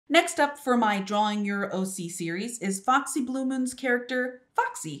Next up for my Drawing Your OC series is Foxi Bluemoon's character,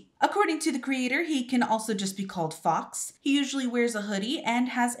 Foxy. According to the creator, he can also just be called Fox. He usually wears a hoodie and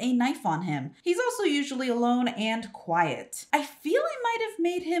has a knife on him. He's also usually alone and quiet. I feel I might have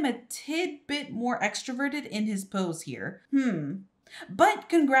made him a tidbit more extroverted in his pose here. But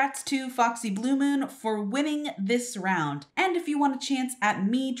congrats to Foxi Bluemoon for winning this round. And if you want a chance at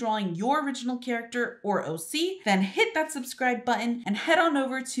me drawing your original character or OC, then hit that subscribe button and head on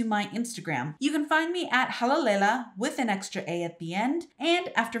over to my Instagram. You can find me at Halalela with an extra A at the end. And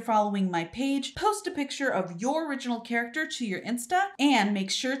after following my page, post a picture of your original character to your Insta and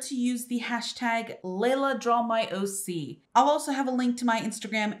make sure to use the hashtag LaylaDrawMyOC. I'll also have a link to my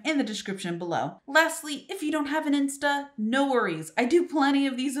Instagram in the description below. Lastly, if you don't have an Insta, no worries. I do plenty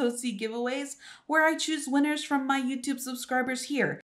of these OC giveaways where I choose winners from my YouTube subscribers here.